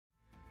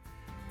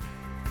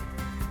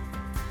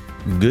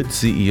Good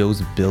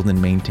CEOs build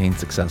and maintain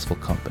successful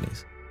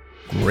companies.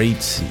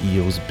 Great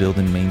CEOs build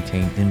and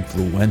maintain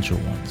influential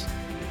ones.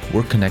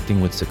 We're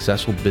connecting with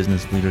successful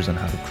business leaders on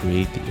how to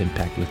create the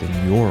impact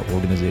within your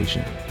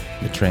organization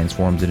that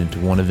transforms it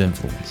into one of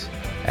influence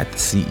at the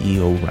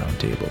CEO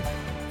Roundtable.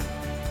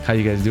 How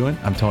you guys doing?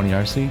 I'm Tony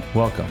Arce.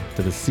 Welcome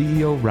to the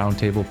CEO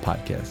Roundtable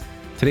podcast.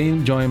 Today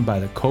I'm joined by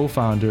the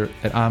co-founder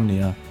at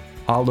Omnia,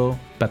 Aldo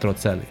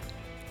Petruzzelli.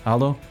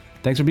 Aldo,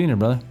 thanks for being here,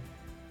 brother.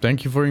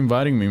 Thank you for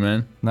inviting me,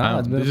 man. No,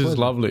 it's been this is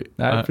lovely.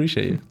 I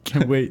appreciate it.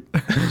 Can't wait.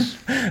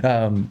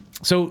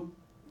 So,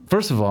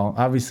 first of all,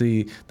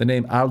 obviously, the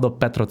name Aldo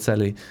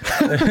Petruzzelli,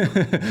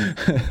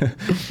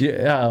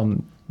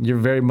 you're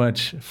very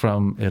much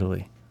from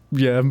Italy.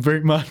 Yeah, I'm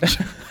very much.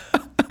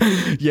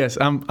 Yes,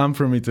 I'm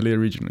from Italy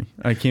originally.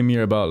 I came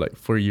here about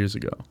 4 years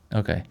ago.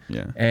 Okay.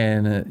 Yeah.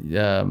 And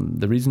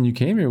the reason you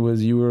came here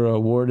was you were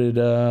awarded,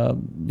 a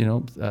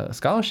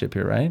scholarship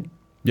here, right?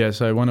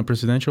 Yes, I won a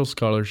presidential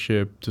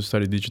scholarship to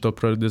study digital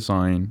product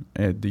design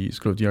at the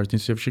School of the Arts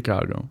Institute of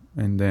Chicago.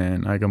 And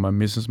then I got my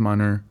business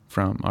minor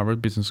from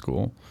Harvard Business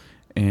School.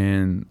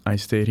 And I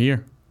stayed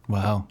here.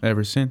 Wow.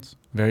 Ever since.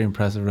 Very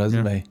impressive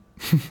resume.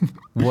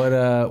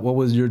 Yeah. What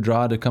was your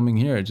draw to coming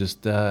here?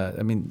 Just,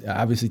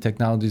 obviously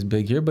technology is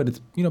big here, but it's,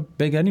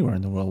 big anywhere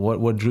in the world.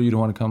 What drew you to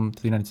want to come to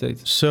the United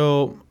States?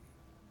 So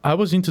I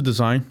was into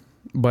design,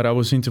 but I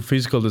was into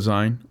physical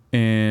design.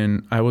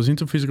 And I was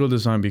into physical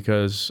design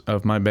because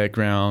of my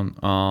background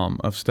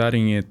of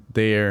studying it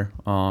there.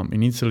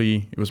 In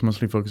Italy, it was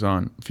mostly focused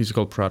on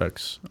physical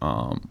products.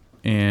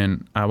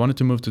 And I wanted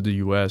to move to the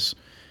US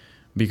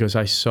because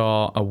I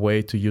saw a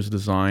way to use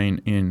design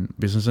in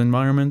business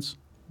environments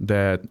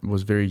that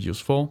was very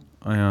useful.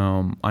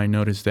 I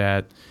noticed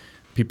that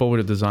people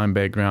with a design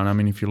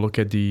background, if you look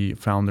at the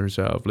founders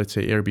of, let's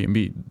say,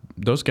 Airbnb,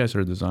 those guys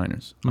are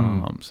designers.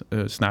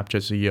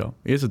 Snapchat CEO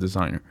is a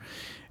designer.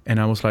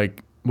 And I was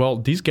like, well,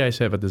 these guys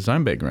have a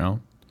design background.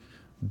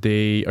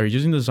 They are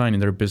using design in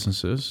their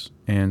businesses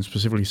and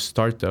specifically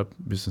startup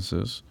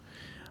businesses.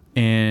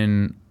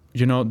 And,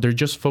 they're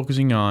just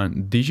focusing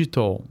on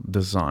digital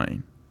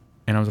design.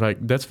 And I was like,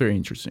 that's very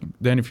interesting.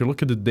 Then if you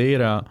look at the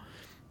data,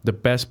 the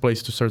best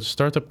place to start a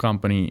startup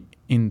company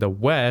in the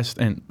West,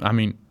 and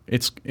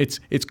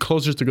it's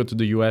closer to go to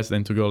the US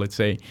than to go, let's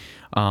say,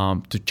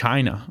 to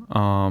China.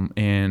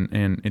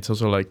 And it's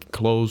also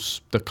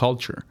close the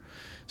culture.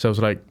 So I was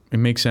like, it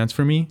makes sense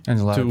for me. And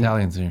there's a lot of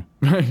Italians here.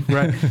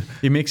 Right.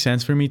 It makes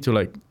sense for me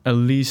to at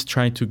least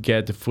try to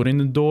get the foot in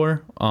the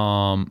door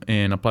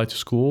and apply to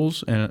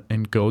schools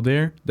and go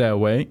there that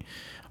way.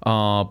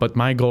 But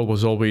my goal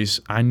was always,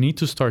 I need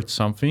to start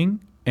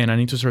something, and I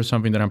need to start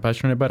something that I'm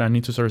passionate about. I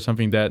need to start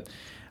something that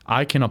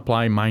I can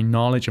apply my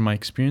knowledge and my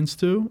experience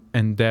to.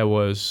 And that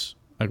was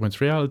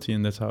Augmented Reality,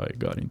 and that's how I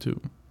got into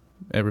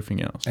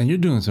everything else. And you're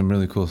doing some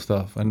really cool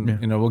stuff, and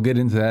we'll get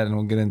into that, and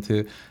we'll get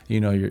into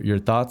your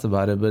thoughts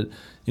about it. But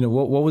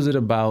what was it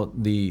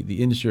about the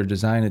industry or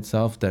design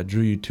itself that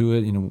drew you to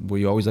it? Were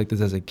you always like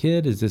this as a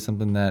kid? Is this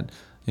something that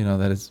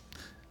that has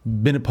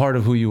been a part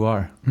of who you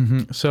are?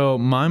 Mm-hmm. So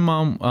my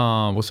mom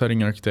was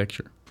studying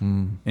architecture,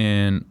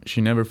 and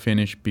she never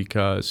finished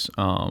because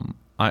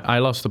I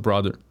lost a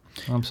brother.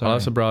 I'm sorry. I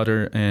lost a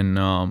brother, and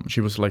she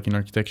was in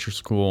architecture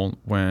school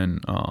when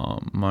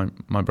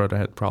my brother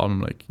had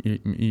problem.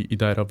 He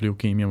died of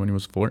leukemia when he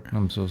was 4.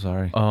 I'm so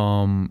sorry.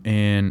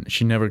 And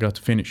she never got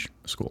to finish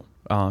school.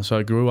 So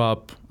I grew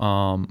up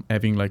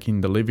having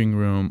in the living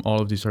room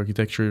all of these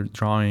architecture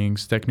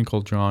drawings,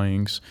 technical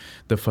drawings,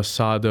 the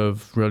facade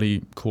of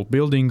really cool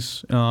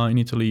buildings in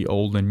Italy,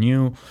 old and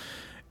new.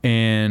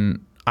 And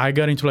I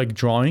got into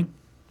drawing,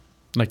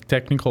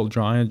 technical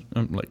drawing,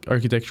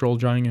 architectural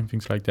drawing and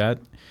things like that.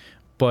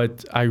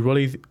 But I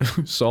really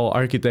saw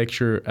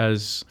architecture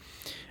as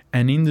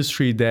an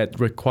industry that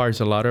requires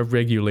a lot of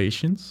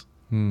regulations.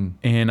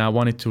 And I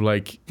wanted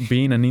to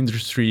be in an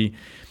industry.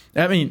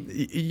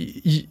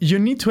 You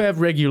need to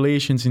have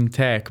regulations in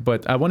tech,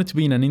 but I wanted to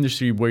be in an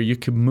industry where you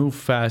could move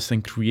fast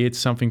and create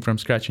something from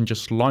scratch and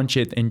just launch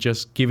it and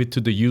just give it to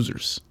the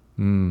users.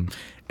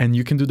 And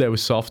you can do that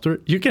with software.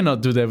 You cannot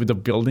do that with a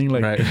building.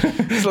 Right.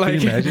 It's Can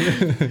you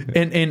imagine?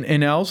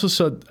 and I also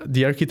saw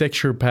the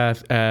architecture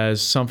path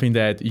as something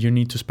that you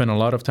need to spend a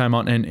lot of time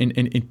on, and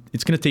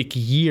it's going to take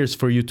years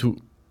for you to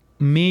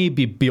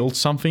maybe build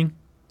something,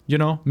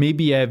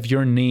 maybe have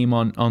your name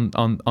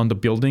on the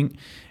building.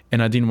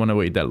 And I didn't want to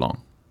wait that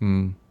long.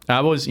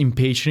 I was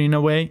impatient in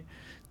a way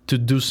to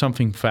do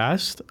something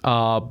fast.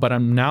 But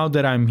now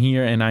that I'm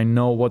here and I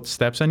know what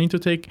steps I need to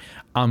take,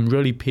 I'm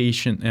really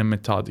patient and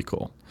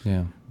methodical.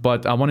 Yeah.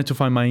 But I wanted to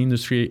find my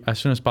industry as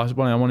soon as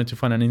possible. And I wanted to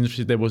find an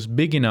industry that was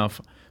big enough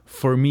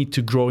for me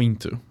to grow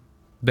into.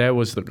 That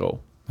was the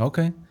goal.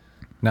 Okay.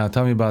 Now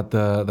tell me about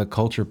the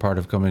culture part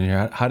of coming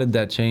here. How did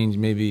that change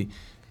maybe?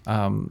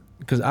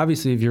 Because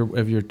obviously if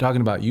you're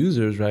talking about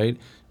users, right,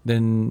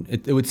 then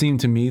it would seem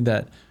to me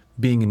that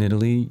being in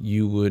Italy,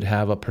 you would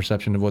have a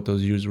perception of what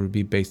those users would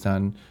be based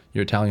on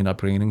your Italian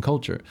upbringing and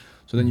culture.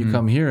 So then you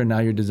come here and now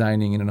you're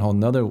designing in a whole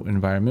nother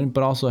environment,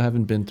 but also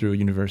haven't been through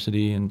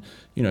university and,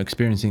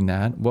 experiencing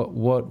that. What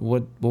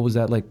was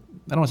that like?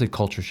 I don't want to say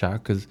culture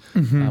shock,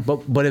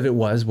 but if it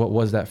was, what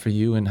was that for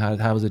you, and how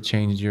has it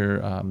changed your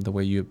the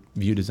way you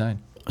view design?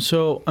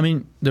 So, I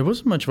mean, there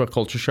wasn't much of a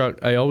culture shock.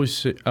 I always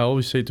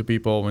say to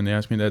people when they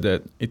ask me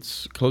that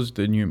it's closer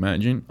than you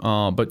imagine.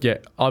 But yeah,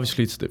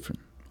 obviously it's different.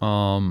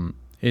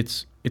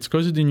 It's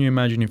closer than you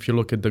imagine if you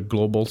look at the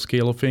global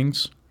scale of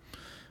things,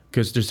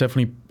 because there's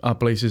definitely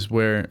places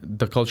where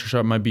the culture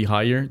shock might be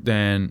higher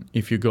than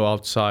if you go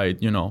outside.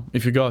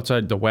 If you go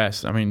outside the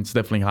West, I mean, it's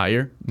definitely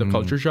higher, the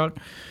culture shock.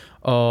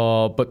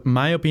 But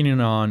my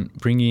opinion on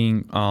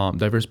bringing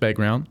diverse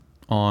background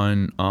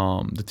on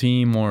the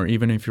team, or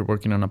even if you're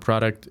working on a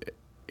product,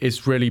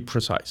 is really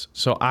precise.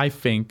 So I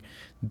think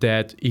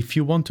that if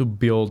you want to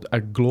build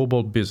a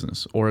global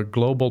business or a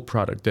global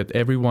product that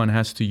everyone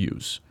has to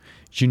use,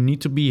 you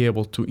need to be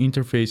able to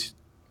interface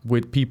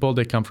with people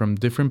that come from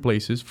different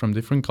places, from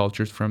different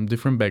cultures, from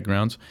different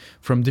backgrounds,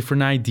 from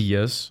different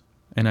ideas,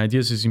 and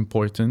ideas is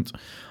important.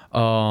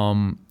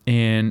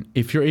 And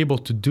if you're able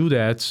to do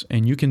that,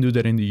 and you can do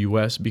that in the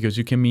US, because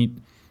you can meet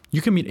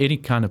any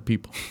kind of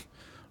people.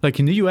 Like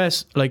in the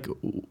US, like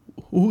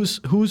who's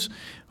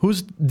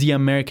the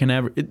American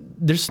average?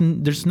 There's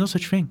no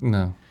such thing.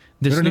 No.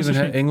 They don't even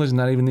have English,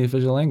 not even the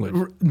official language.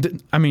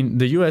 I mean,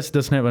 the US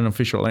doesn't have an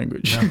official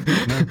language.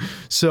 No.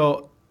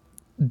 So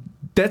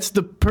that's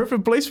the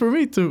perfect place for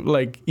me to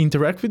like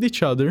interact with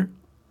each other,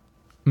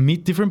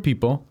 meet different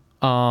people,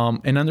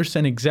 and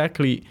understand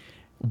exactly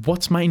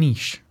what's my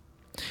niche.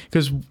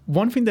 Because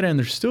one thing that I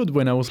understood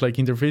when I was like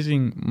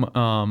interfacing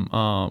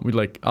with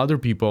like other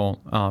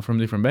people from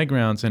different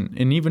backgrounds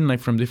and even like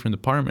from different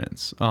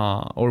departments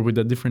or with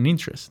a different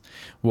interest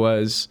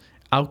was,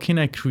 how can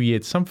I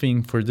create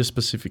something for this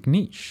specific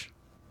niche,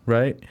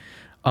 right?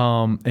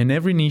 And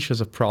every niche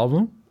has a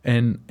problem,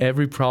 and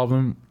every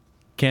problem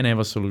can have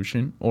a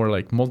solution or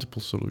like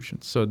multiple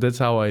solutions. So that's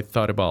how I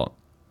thought about,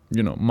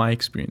 my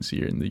experience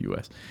here in the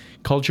US.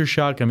 Culture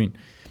shock, I mean,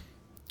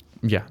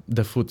 yeah,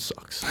 the food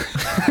sucks.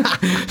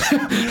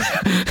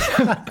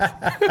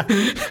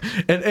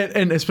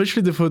 and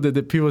especially the food that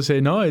the people say,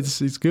 no,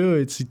 it's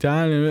good, it's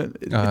Italian.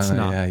 It's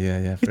not.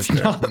 Yeah, for sure.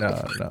 Not.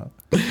 No.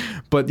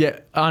 But yeah,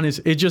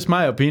 honest, it's just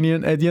my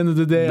opinion at the end of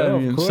the day. No, I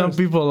mean, some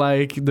people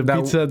like the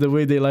pizza the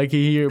way they like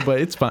it here,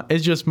 but it's fine.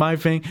 It's just my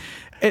thing.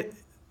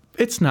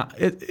 It's not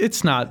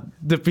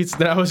the pizza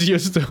that I was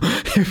used to.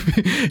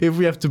 if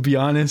we have to be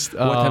honest,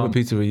 what type of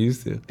pizza were you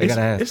used to? I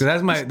gotta ask.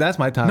 'Cause that's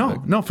my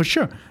topic. No, for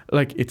sure.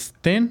 Like it's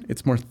thin.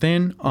 It's more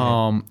thin.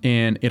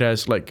 And it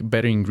has like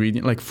better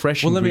ingredient, like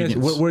fresh ingredients.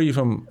 Let me ask you, where are you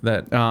from?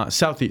 That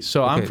Southeast.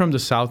 So okay. I'm from the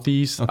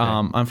Southeast. Okay.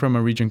 I'm from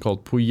a region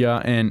called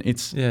Puglia, and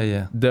it's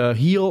the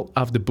heel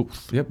of the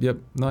booth. Yep.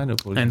 No, I know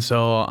Puglia. And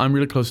so I'm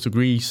really close to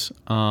Greece.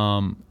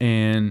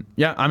 And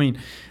yeah, I mean,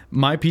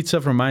 my pizza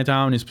from my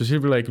town is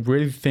specifically like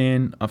really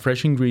thin,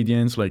 fresh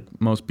ingredients, like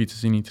most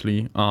pizzas in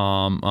Italy.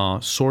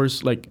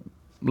 Source like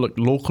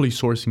locally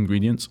sourced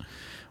ingredients.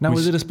 Now,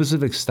 was it a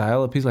specific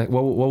style of pizza? Like,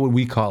 what would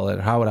we call it?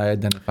 How would I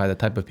identify the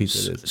type of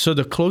pizza it is? So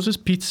the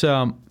closest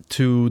pizza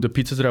to the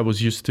pizzas that I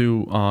was used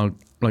to,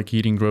 like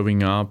eating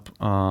growing up,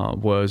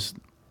 was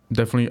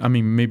definitely, I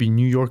mean, maybe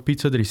New York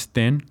pizza that is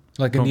thin.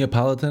 Like a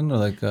Neapolitan or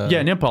like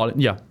Neapolitan,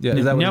 yeah.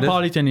 Is that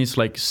Neapolitan is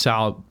like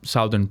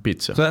southern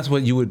pizza. So that's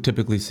what you would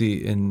typically see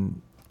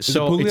in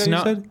Puglia, it's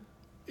not,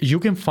 you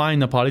can find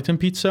Neapolitan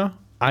pizza.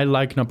 I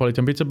like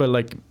Neapolitan pizza, but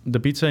like the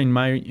pizza in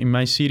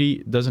my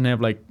city doesn't have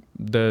like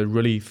the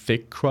really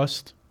thick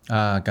crust.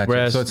 Gotcha.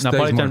 Whereas so it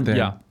Neapolitan, stays more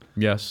thin.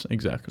 Yes,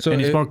 exactly. So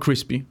and it's more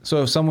crispy.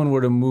 So if someone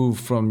were to move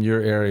from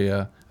your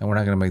area, and we're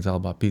not going to make it all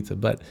about pizza,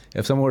 but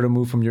if someone were to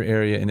move from your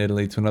area in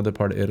Italy to another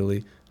part of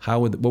Italy,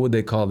 what would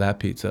they call that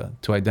pizza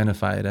to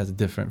identify it as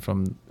different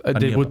from?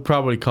 They would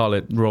probably call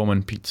it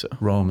Roman pizza.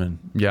 Roman.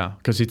 Yeah,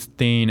 because it's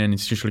thin and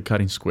it's usually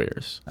cut in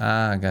squares.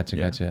 Gotcha.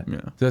 Yeah.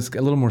 So it's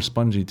a little more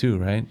spongy too,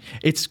 right?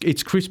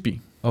 It's crispy.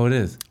 Oh, it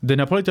is. The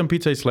Neapolitan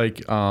pizza is like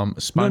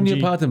spongy. No,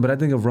 Neapolitan, but I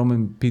think of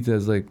Roman pizza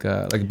as like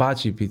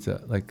bocce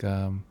pizza, like.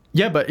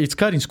 Yeah, but it's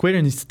cut in square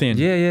and it's thin.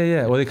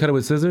 Yeah. Well, they cut it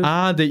with scissors?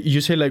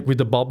 You say like with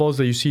the bubbles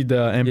that you see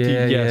the empty?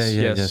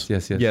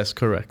 Yes,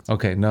 correct.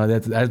 Okay, no,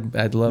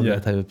 I'd love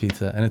that type of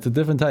pizza. And it's a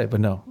different type, but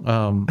no.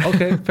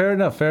 Okay, fair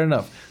enough.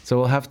 So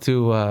we'll have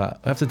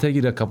to take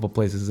you to a couple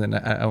places and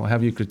I'll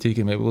have you critique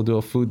it. Maybe we'll do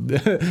a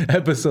food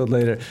episode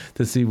later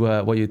to see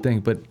what you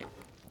think. But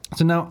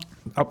so now,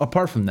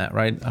 apart from that,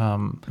 right?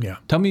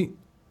 Tell me,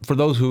 for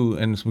those who,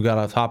 and we got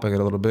off topic a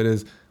little bit,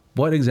 is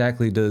what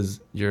exactly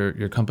does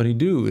your company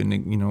do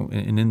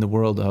in the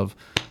world of,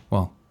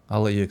 well,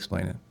 I'll let you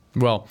explain it.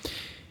 Well,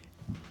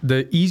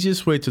 the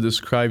easiest way to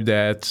describe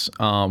that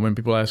when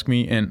people ask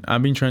me, and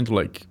I've been trying to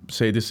like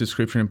say this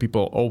description and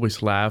people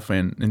always laugh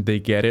and they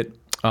get it.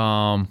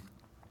 Are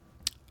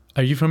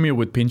you familiar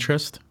with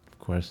Pinterest? Of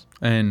course.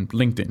 And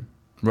LinkedIn,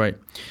 right?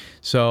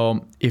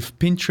 So if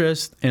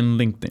Pinterest and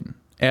LinkedIn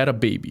had a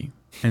baby,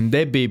 and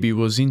that baby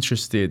was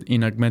interested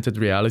in augmented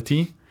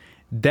reality,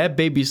 that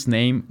baby's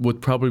name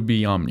would probably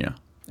be Omnia.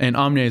 And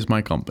Omnia is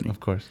my company. Of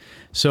course.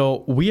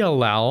 So we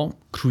allow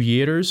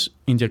creators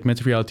in the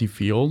augmented reality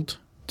field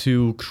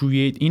to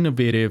create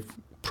innovative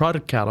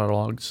product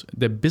catalogs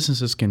that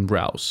businesses can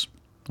browse.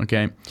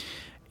 Okay.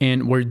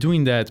 And we're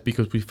doing that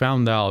because we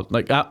found out,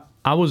 like,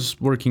 I was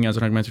working as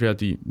an augmented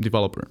reality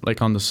developer,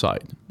 like on the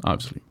side,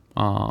 obviously,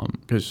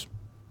 because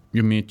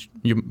you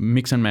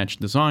mix and match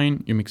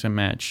design, you mix and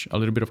match a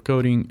little bit of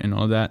coding and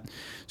all that.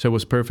 So it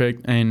was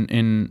perfect.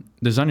 And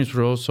designers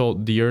were also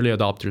the early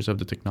adopters of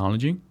the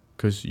technology,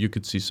 because you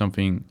could see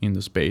something in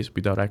the space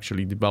without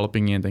actually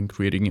developing it and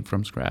creating it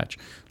from scratch,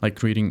 like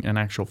creating an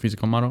actual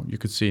physical model. You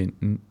could see it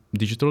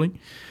digitally.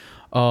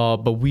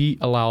 But we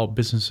allow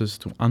businesses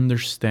to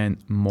understand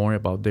more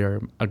about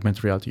their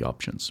augmented reality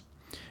options.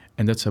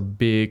 And that's a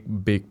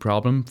big, big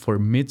problem for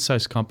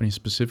mid-sized companies,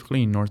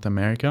 specifically in North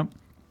America.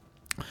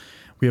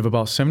 We have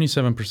about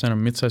 77% of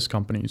mid-sized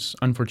companies,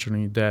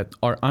 unfortunately, that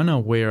are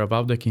unaware of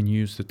how they can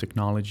use the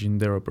technology in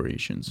their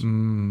operations.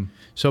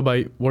 So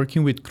by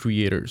working with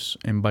creators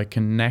and by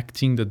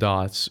connecting the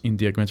dots in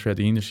the augmented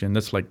reality industry, and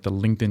that's like the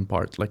LinkedIn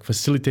part, like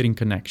facilitating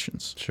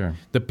connections. Sure.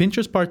 The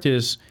Pinterest part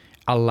is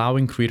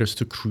allowing creators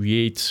to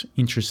create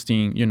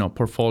interesting,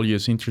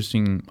 portfolios,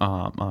 interesting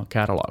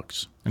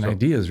catalogs. And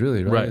ideas,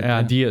 really, right? Right,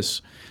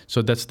 ideas.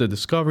 So that's the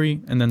discovery,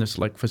 and then there's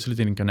like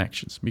facilitating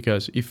connections.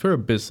 Because if you're a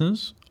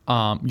business,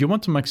 you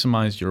want to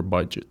maximize your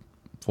budget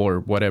for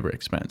whatever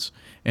expense.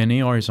 And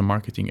AR is a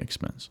marketing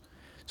expense.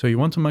 So you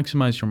want to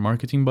maximize your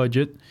marketing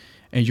budget,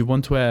 and you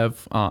want to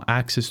have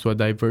access to a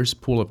diverse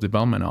pool of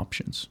development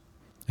options.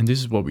 And this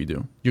is what we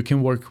do. You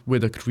can work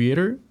with a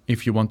creator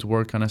if you want to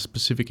work on a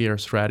specific AR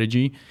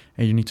strategy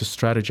and you need to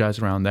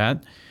strategize around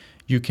that.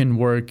 You can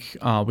work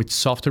with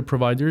software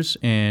providers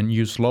and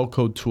use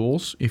low-code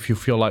tools if you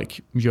feel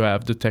like you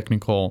have the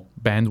technical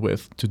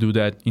bandwidth to do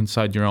that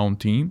inside your own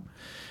team.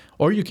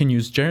 Or you can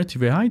use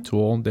generative AI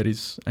tool that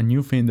is a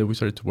new thing that we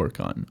started to work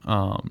on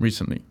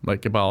recently,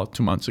 like about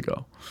 2 months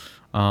ago.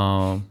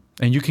 And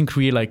you can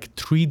create like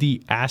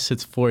 3D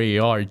assets for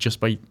AR just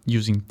by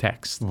using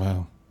text.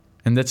 Wow.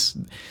 And that's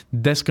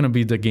going to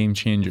be the game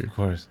changer. Of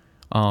course.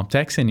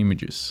 Text and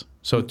images.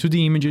 So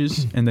 2D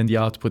images, and then the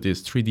output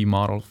is 3D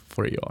model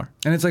for AR.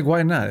 And it's like,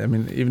 why not? I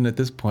mean, even at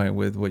this point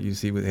with what you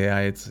see with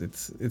AI,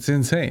 it's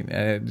insane,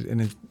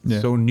 and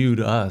it's so new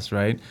to us,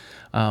 right?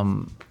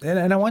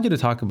 And I want you to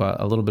talk about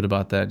a little bit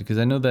about that, because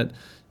I know that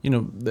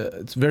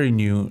it's very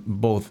new,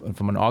 both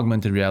from an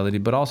augmented reality,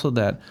 but also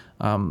that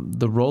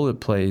the role it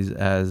plays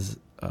as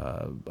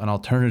an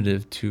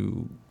alternative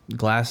to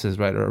glasses,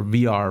 right, or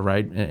VR,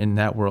 right, in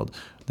that world,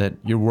 that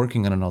you're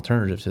working on an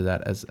alternative to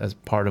that as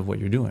part of what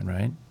you're doing,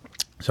 right?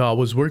 So I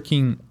was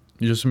working,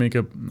 just to make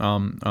a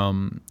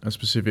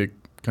specific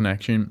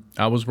connection,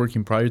 I was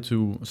working prior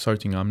to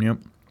starting Omnia.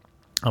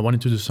 I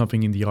wanted to do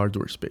something in the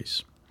hardware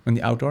space. In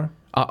the outdoor?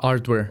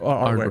 Hardware.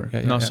 Hardware.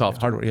 Yeah, not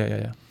software.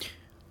 Hardware,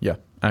 Yeah,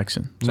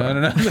 accent.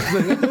 No.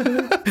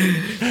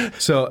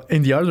 So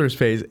in the hardware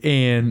space,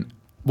 and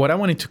what I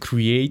wanted to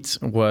create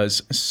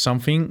was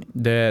something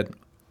that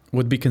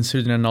would be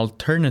considered an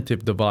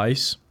alternative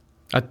device,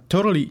 a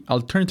totally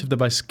alternative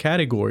device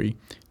category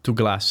to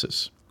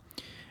glasses.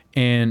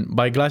 And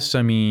by glasses,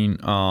 I mean,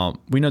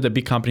 we know that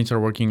big companies are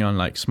working on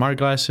like smart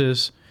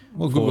glasses.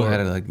 Well, Google had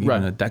it like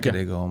even a decade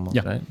ago almost,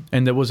 right?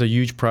 And there was a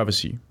huge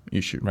privacy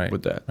issue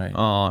with that. Right.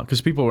 Because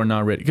people were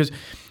not ready. Because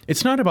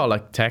it's not about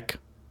like tech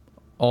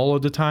all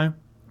of the time.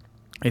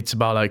 It's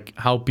about like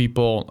how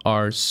people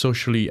are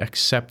socially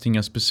accepting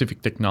a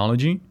specific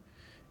technology.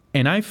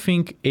 And I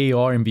think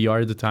AR and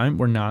VR at the time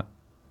were not,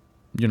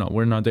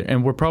 we're not there.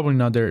 And we're probably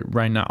not there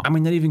right now. I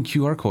mean, not even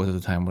QR codes at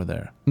the time were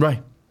there. Right.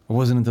 It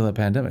wasn't until the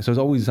pandemic. So it's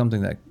always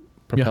something that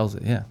propels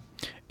it. Yeah.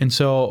 And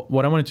so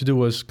what I wanted to do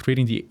was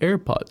creating the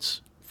AirPods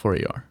for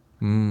AR.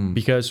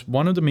 Because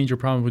one of the major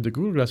problems with the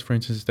Google Glass, for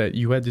instance, is that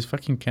you had this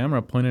fucking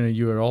camera pointed at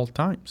you at all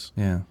times.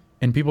 Yeah.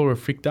 And people were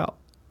freaked out.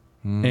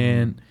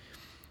 And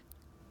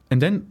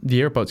then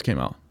the AirPods came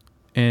out.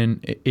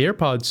 And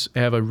AirPods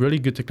have a really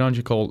good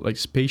technology called like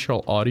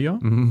spatial audio.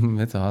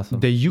 That's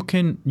awesome. That you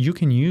can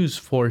use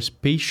for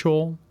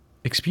spatial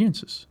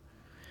experiences.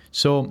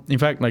 So in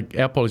fact, like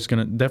Apple is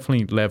going to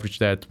definitely leverage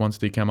that once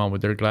they come out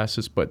with their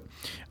glasses. But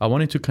I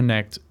wanted to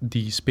connect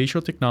the spatial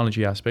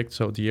technology aspect,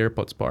 so the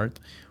AirPods part,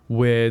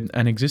 with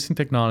an existing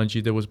technology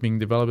that was being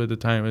developed at the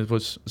time. It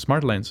was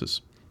smart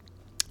lenses.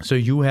 So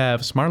you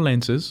have smart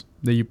lenses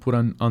that you put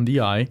on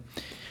the eye,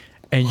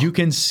 and you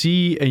can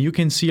see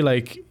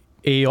like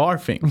AR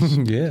things.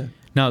 Yeah.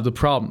 Now the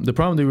problem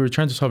that we were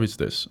trying to solve is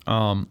this: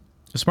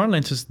 smart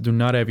lenses do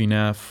not have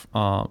enough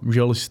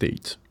real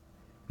estate,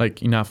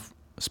 like enough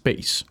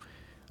space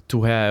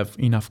to have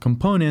enough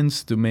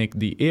components to make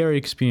the AR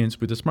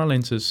experience with the smart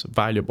lenses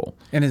valuable.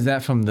 And is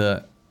that from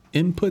the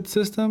input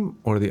system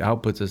or the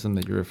output system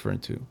that you're referring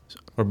to,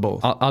 or both?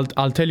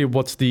 I'll tell you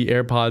what's the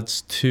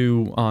AirPods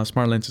to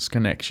smart lenses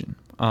connection.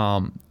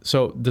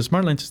 So the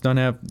smart lenses don't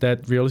have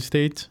that real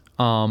estate.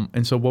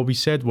 And so what we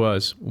said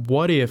was,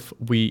 what if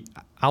we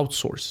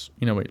outsource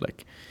in a way?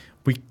 Like,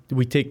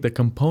 we take the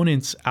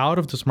components out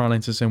of the smart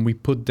lenses and we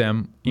put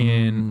them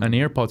in an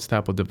AirPods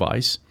type of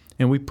device,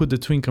 and we put the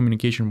two in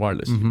communication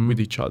wirelessly with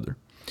each other,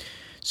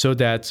 so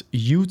that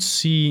you'd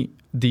see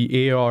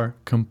the AR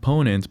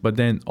component, but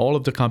then all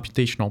of the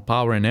computational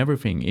power and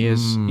everything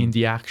is in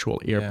the actual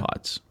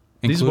AirPods.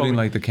 Including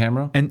like the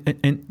camera? And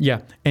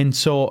the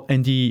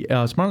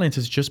smart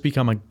lenses just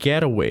become a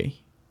getaway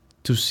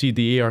to see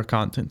the AR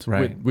content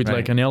with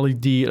like an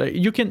LED. Like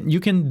you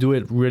can do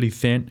it really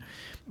thin.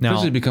 Now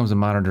Especially it becomes a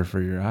monitor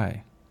for your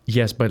eye.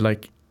 Yes, but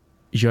like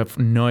you have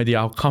no idea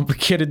how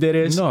complicated that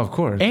is. No, of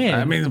course. And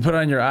I mean, to put it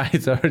on your eye,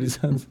 it already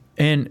sounds.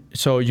 And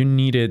so you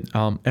needed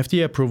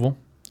FDA approval.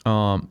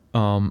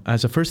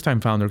 As a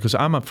first-time founder, because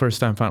I'm a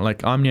first-time founder,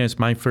 like Omnia is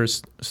my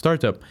first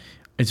startup.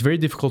 It's very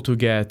difficult to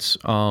get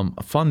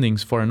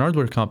fundings for an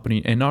hardware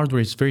company, and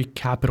hardware is very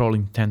capital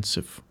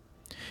intensive.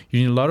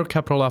 You need a lot of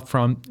capital up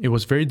front. It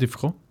was very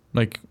difficult.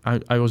 Like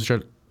I was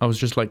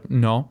just like,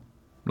 no,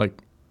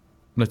 like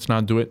let's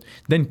not do it.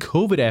 Then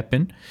COVID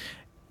happened,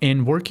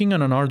 and working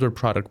on an hardware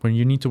product when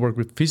you need to work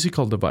with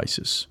physical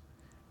devices,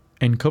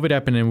 and COVID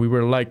happened, and we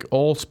were like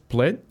all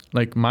split.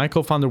 Like my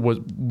co-founder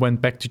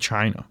went back to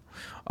China.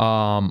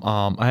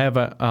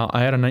 I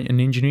had an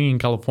engineer in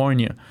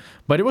California,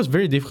 but it was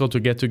very difficult to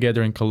get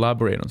together and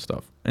collaborate on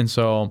stuff. And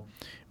so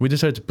we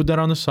decided to put that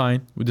on the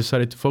side. We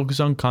decided to focus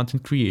on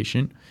content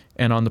creation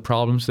and on the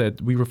problems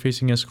that we were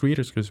facing as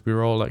creators, because we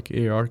were all like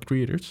AR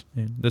creators.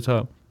 And that's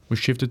how we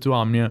shifted to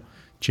Omnia,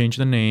 changed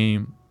the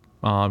name,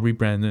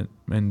 rebranded,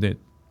 and did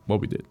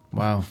what we did.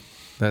 Wow,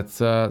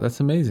 that's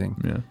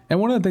amazing. Yeah. And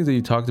one of the things that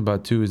you talked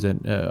about too is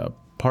that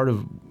part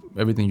of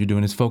everything you're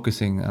doing is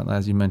focusing,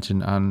 as you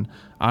mentioned,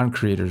 on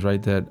creators,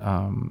 right? That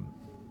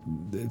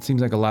it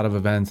seems like a lot of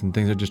events and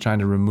things are just trying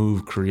to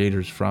remove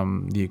creators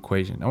from the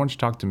equation. I want you to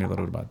talk to me a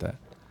little bit about that.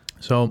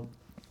 So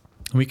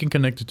we can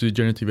connect it to the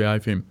generative AI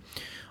theme.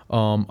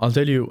 I'll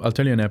tell you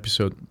an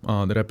episode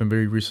that happened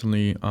very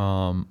recently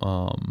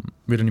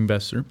with an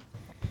investor.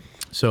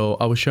 So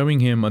I was showing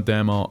him a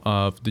demo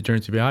of the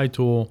generative AI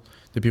tool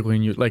that people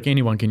can use, like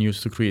anyone can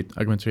use to create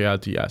augmented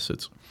reality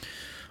assets,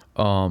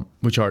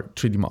 which are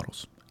 3D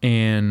models.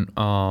 And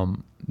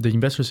the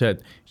investor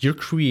said, you're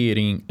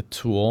creating a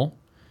tool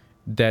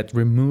that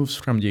removes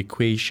from the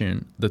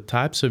equation the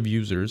types of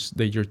users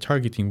that you're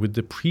targeting with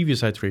the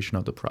previous iteration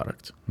of the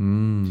product.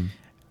 And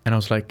I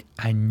was like,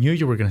 I knew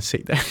you were going to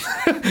say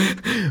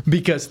that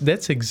because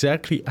that's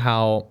exactly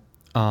how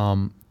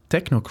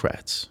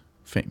technocrats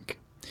think.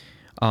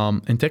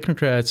 And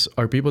technocrats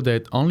are people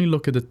that only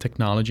look at the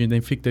technology and they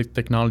think that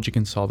technology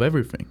can solve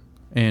everything.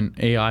 And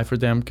AI for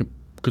them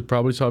could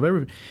probably solve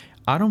everything.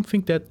 I don't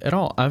think that at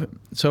all.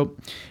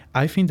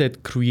 I think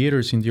that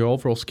creators in the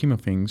overall scheme of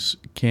things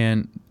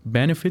can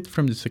benefit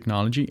from this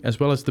technology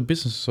as well as the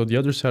business, so the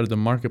other side of the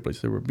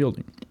marketplace that we're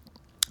building.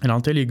 And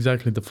I'll tell you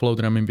exactly the flow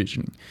that I'm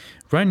envisioning.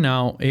 Right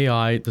now,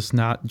 AI does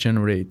not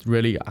generate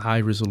really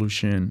high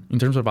resolution, in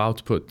terms of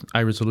output,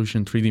 high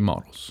resolution 3D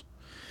models.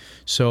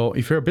 So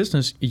if you're a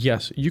business,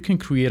 yes, you can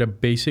create a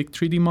basic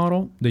 3D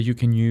model that you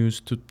can use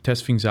to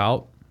test things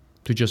out,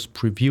 to just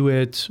preview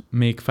it,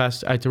 make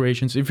fast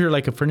iterations. If you're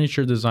like a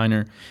furniture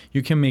designer,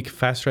 you can make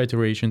faster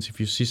iterations if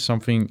you see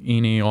something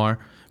in AR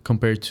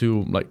compared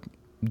to like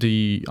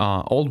the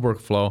old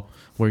workflow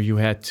where you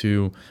had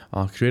to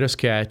create a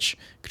sketch,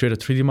 create a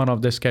 3D model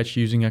of the sketch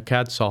using a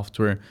CAD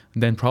software,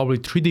 then probably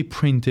 3D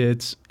print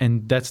it,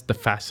 and that's the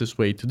fastest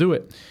way to do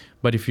it.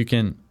 But if you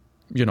can,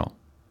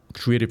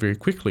 create it very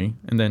quickly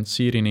and then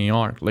see it in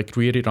AR, like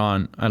create it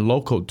on a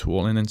low-code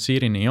tool and then see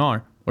it in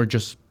AR, or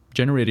just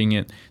generating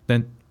it,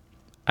 then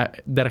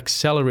that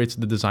accelerates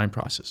the design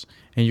process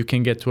and you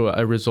can get to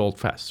a result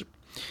faster.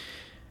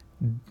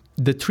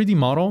 The 3D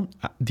model,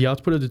 the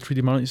output of the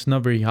 3D model is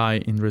not very high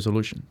in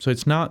resolution. So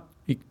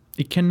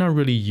it cannot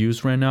really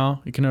use right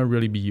now. It cannot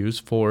really be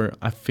used for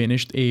a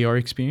finished AR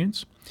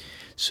experience.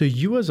 So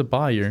you as a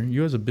buyer,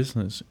 you as a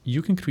business,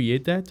 you can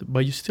create that,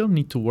 but you still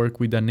need to work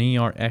with an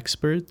AR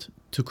expert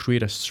to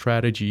create a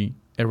strategy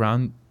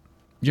around,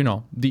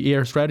 the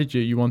AR strategy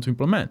you want to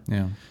implement.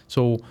 Yeah.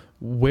 So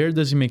where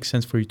does it make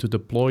sense for you to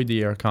deploy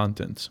the AR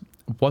content?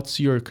 What's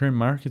your current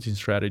marketing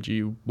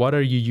strategy? What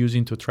are you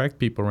using to attract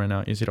people right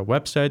now? Is it a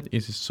website?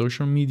 Is it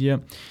social media?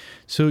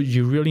 So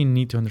you really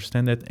need to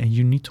understand that, and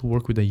you need to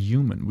work with a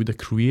human, with a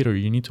creator.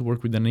 You need to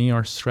work with an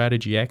AR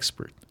strategy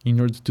expert in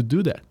order to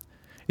do that.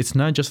 It's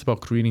not just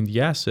about creating the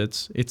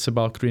assets. It's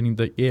about creating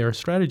the AR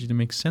strategy that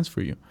makes sense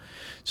for you.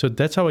 So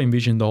that's how I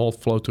envision the whole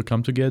flow to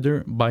come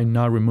together, by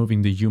not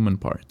removing the human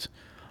part.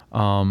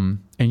 And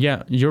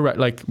yeah, you're right.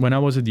 Like when I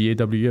was at the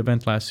AW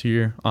event last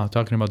year,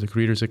 talking about the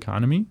creators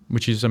economy,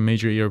 which is a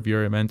major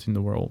AR/VR event in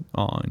the world,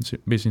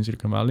 based in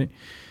Silicon Valley,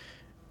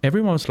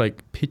 everyone was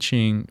like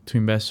pitching to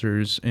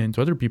investors and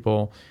to other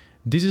people,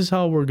 this is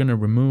how we're going to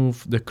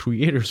remove the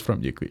creators from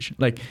the equation.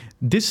 Like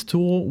this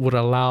tool would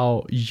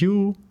allow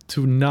you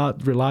to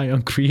not rely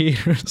on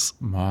creators.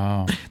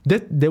 Wow.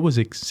 That was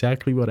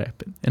exactly what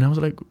happened. And I was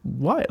like,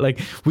 why? Like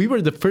we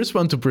were the first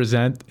one to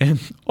present and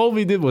all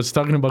we did was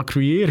talking about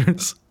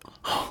creators.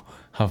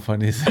 How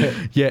funny is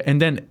that? Yeah,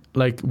 and then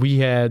like we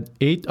had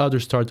 8 other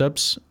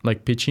startups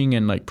like pitching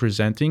and like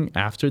presenting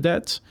after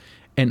that,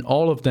 and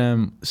all of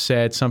them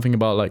said something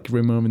about like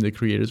removing the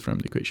creators from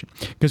the equation,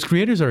 because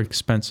creators are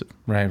expensive.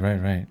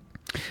 Right.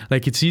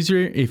 Like it's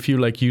easier if you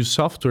like use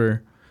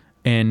software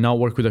and not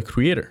work with a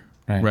creator,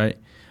 right?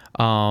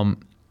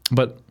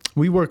 But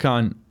we work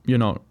on,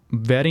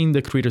 vetting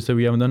the creators that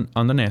we have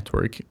on the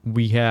network.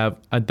 We have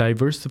a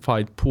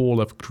diversified pool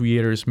of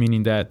creators,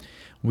 meaning that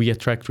we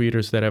attract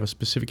creators that have a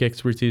specific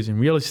expertise in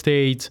real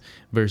estate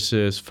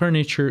versus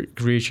furniture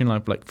creation,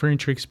 like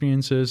furniture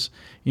experiences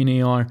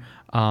in AR,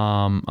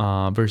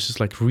 versus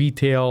like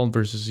retail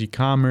versus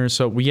e-commerce.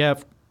 So we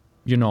have,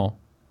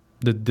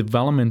 the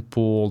development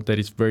pool that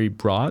is very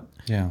broad.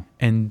 Yeah.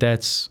 And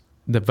that's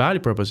the value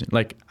proposition.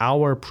 Like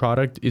our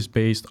product is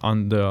based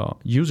on the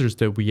users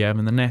that we have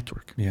in the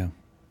network. Yeah.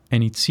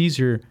 And it's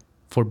easier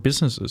for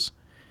businesses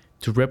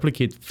to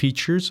replicate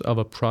features of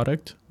a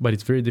product, but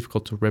it's very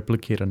difficult to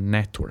replicate a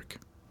network.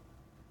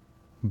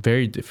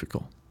 Very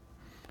difficult.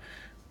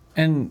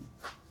 And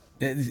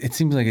it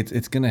seems like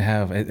it's going to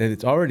have,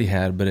 it's already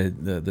had,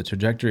 but the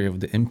trajectory of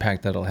the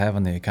impact that it'll have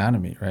on the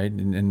economy, right?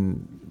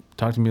 And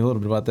talk to me a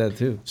little bit about that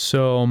too.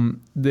 So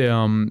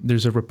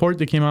there's a report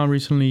that came out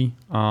recently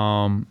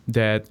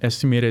that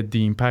estimated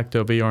the impact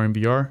of AR and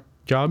VR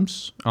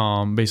jobs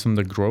based on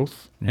the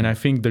growth. Yeah. And I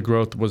think the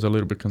growth was a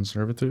little bit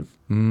conservative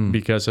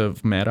because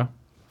of Meta.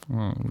 We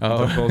can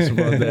talk also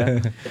about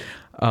that.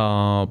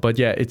 But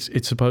yeah,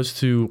 it's supposed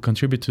to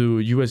contribute to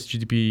US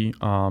GDP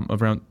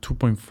around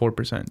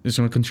 2.4%. It's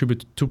going to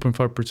contribute to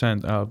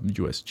 2.5% of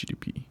US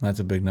GDP. That's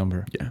a big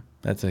number. Yeah.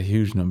 That's a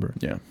huge number.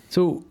 Yeah.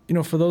 So,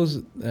 for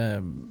those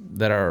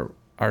that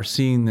are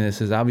seeing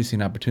this as obviously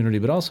an opportunity,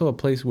 but also a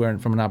place where,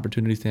 from an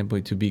opportunity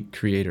standpoint, to be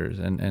creators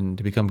and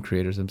to become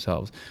creators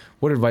themselves,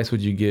 what advice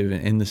would you give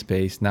in the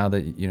space now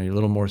that, you're a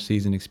little more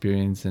seasoned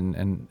experience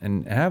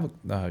and have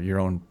your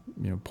own,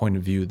 point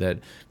of view that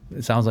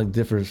it sounds like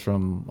differs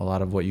from a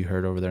lot of what you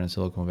heard over there in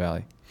Silicon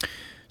Valley?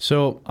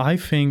 So I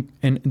think,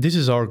 and this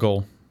is our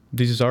goal,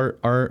 this is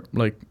our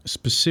like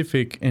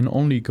specific and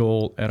only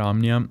goal at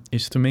Omnia,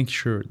 is to make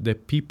sure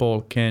that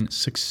people can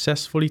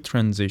successfully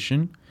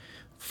transition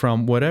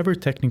from whatever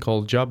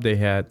technical job they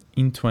had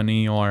into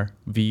an AR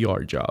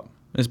VR job.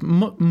 It's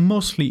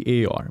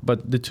mostly AR,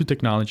 but the two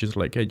technologies are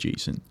like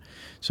adjacent.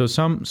 So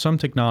some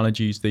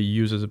technologies they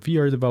use as a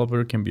VR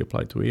developer can be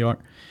applied to AR,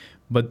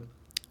 but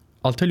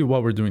I'll tell you why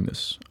we're doing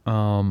this.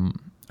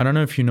 I don't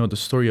know if you know the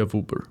story of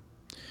Uber,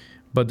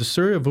 but the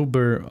story of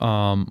Uber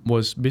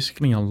was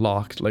basically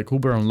unlocked, like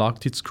Uber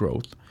unlocked its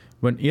growth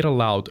when it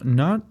allowed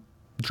not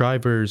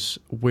drivers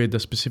with a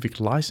specific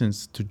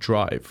license to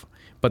drive,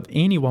 but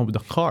anyone with a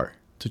car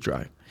to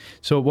drive.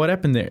 So what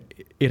happened there?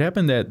 It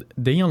happened that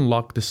they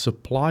unlocked the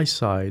supply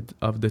side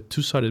of the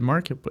two-sided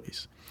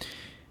marketplace.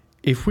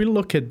 If we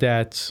look at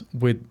that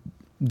with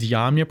the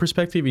Omnia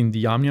perspective, in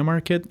the Omnia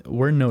market,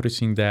 we're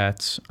noticing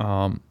that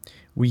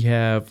we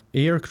have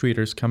AR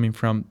creators coming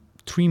from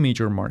 3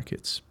 major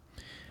markets.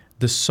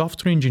 The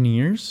software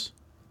engineers,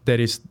 that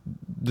is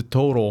the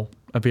total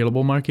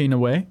available market in a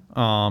way,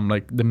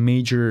 like the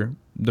major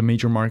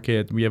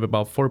market. We have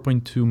about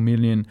 4.2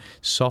 million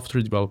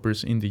software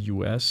developers in the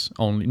US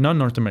only, not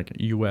North America,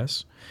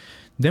 US.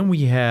 Then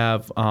we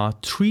have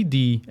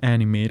 3D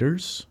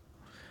animators.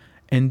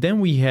 And then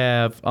we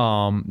have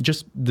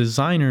just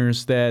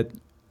designers that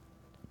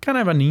kind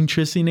of have an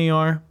interest in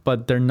AR,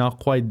 but they're not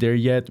quite there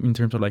yet in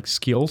terms of like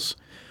skills.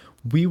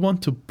 We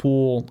want to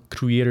pull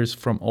creators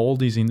from all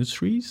these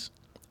industries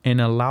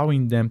and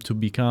allowing them to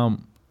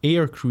become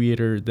AR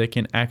creators that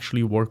can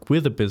actually work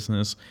with a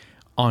business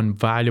on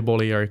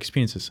valuable AR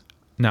experiences.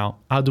 Now,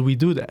 how do we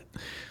do that?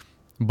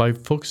 By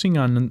focusing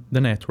on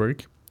the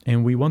network,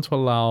 and we want to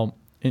allow,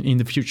 in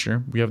the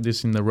future, we have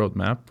this in the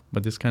roadmap,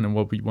 but this is kind of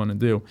what we want to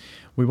do.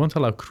 We want to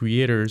allow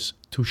creators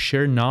to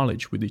share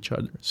knowledge with each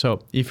other.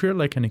 So if you're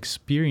like an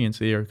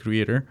experienced AR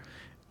creator,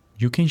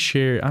 you can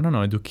share,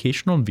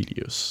 educational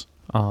videos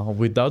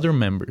with other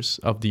members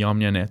of the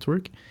Omnia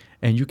network,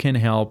 and you can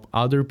help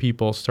other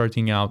people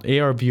starting out,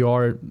 AR,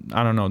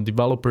 VR,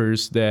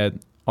 developers that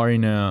are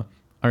in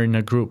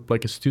a group,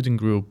 like a student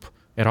group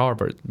at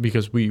Harvard,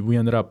 because we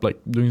ended up like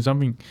doing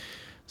something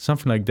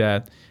like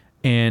that.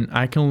 And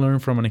I can learn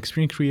from an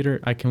experienced creator.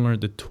 I can learn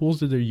the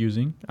tools that they're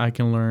using. I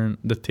can learn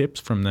the tips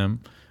from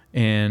them.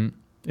 And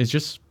it's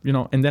just,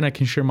 and then I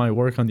can share my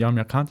work on the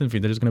Omnia content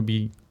feed that is going to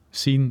be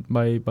seen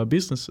by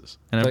businesses.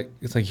 And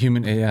it's like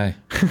human AI.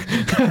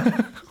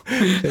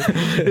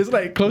 It's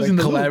like closing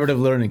the collaborative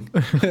learning.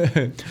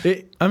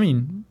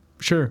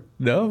 Sure.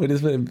 No, it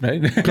is, right?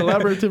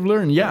 Collaborative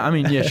learning.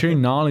 Yeah,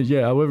 sharing knowledge.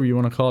 Yeah, however you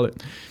want to call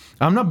it.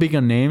 I'm not big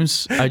on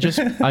names. I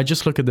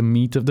just look at the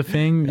meat of the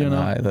thing,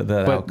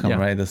 the outcome,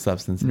 right? The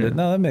substance. Yeah.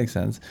 No, that makes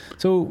sense.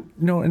 So,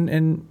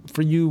 and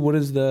for you, what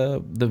is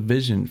the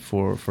vision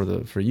for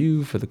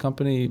you, for the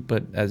company?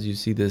 But as you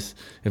see this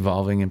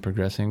evolving and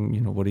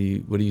progressing, what do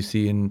you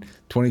see in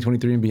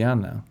 2023 and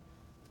beyond now?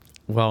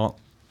 Well,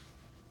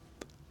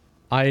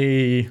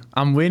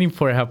 I'm waiting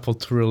for Apple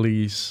to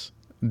release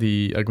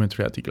the augmented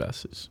reality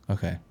glasses.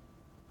 Okay.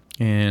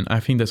 And I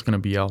think that's going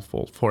to be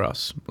helpful for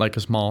us, like a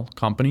small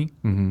company.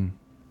 Mm-hmm.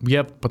 We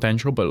have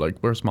potential, but like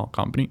we're a small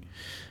company.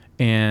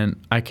 And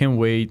I cannot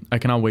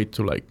wait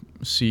to like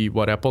see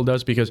what Apple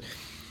does, because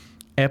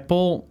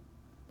Apple,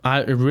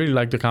 I really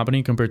like the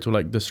company compared to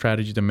like the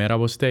strategy that Meta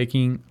was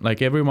taking.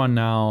 Like everyone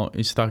now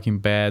is talking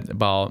bad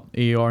about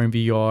AR and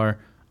VR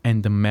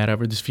and the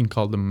metaverse, this thing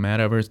called the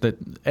metaverse that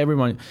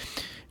everyone,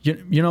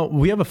 you know,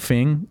 we have a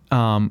thing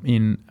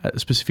in a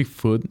specific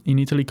food in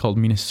Italy called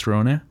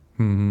minestrone.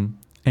 Mm-hmm.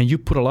 And you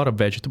put a lot of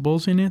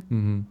vegetables in it.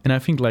 Mm-hmm. And I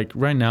think like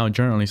right now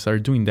journalists are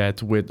doing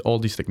that with all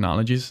these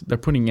technologies. They're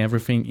putting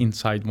everything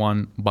inside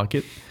one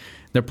bucket.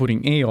 They're putting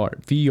AR,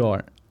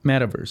 VR,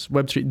 metaverse,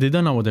 Web3. They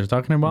don't know what they're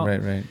talking about.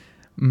 Right.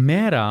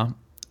 Meta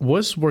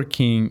was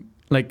working,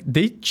 like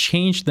they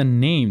changed the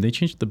name, they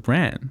changed the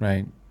brand.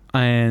 Right.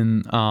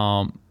 And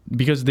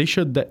because they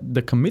showed that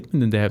the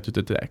commitment that they have to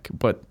the tech.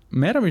 But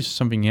metaverse is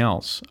something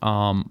else.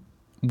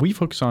 We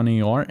focus on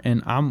AR,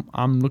 and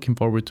I'm looking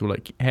forward to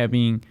like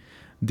having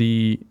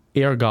the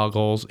AR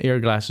goggles, AR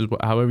glasses,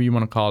 however you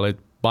want to call it,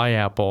 by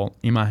Apple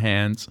in my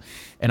hands.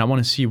 And I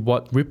want to see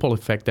what ripple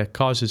effect that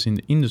causes in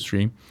the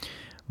industry,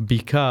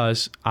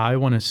 because I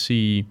want to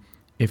see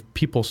if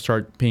people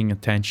start paying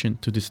attention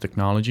to this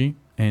technology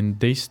and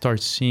they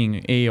start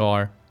seeing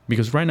AR,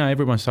 because right now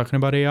everyone's talking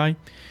about AI,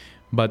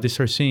 but they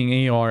start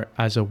seeing AR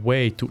as a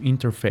way to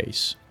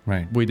interface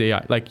with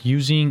AI, like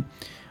using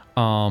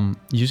AR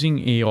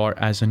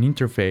as an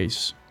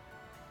interface,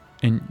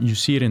 and you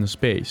see it in the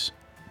space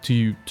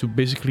to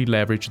basically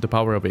leverage the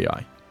power of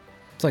AI.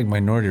 It's like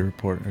Minority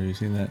Report. Have you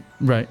seen that?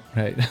 Right.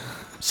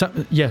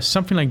 Yes,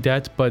 something like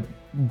that, but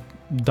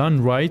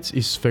done right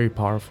is very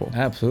powerful.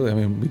 Absolutely. I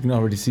mean, we can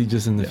already see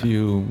just in the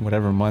few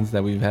whatever months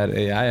that we've had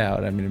AI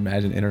out. I mean,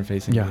 imagine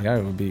interfacing AI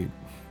would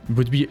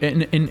be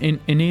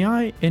and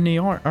AI and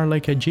AR are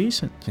like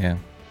adjacent. Yeah.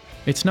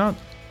 It's not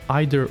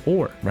either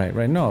or.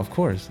 Right. No, of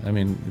course. I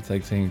mean, it's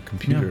like saying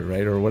computer,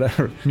 right? Or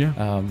whatever.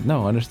 Yeah.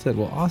 No, understood.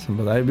 Well, awesome.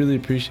 But I really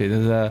appreciate it. It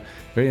was a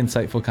very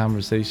insightful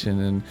conversation.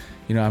 And,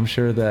 you know, I'm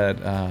sure that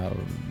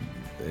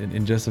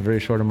in just a very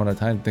short amount of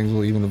time, things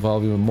will even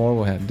evolve even more.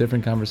 We'll have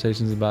different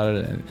conversations about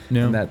it.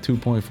 And that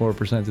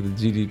 2.4% of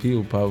the GDP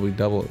will probably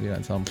double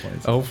at some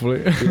point. So,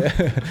 hopefully.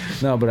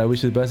 No, but I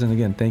wish you the best. And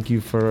again, thank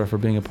you for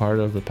being a part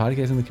of the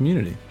podcast and the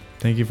community.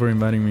 Thank you for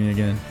inviting me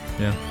again.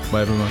 Yeah.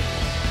 Bye, everyone.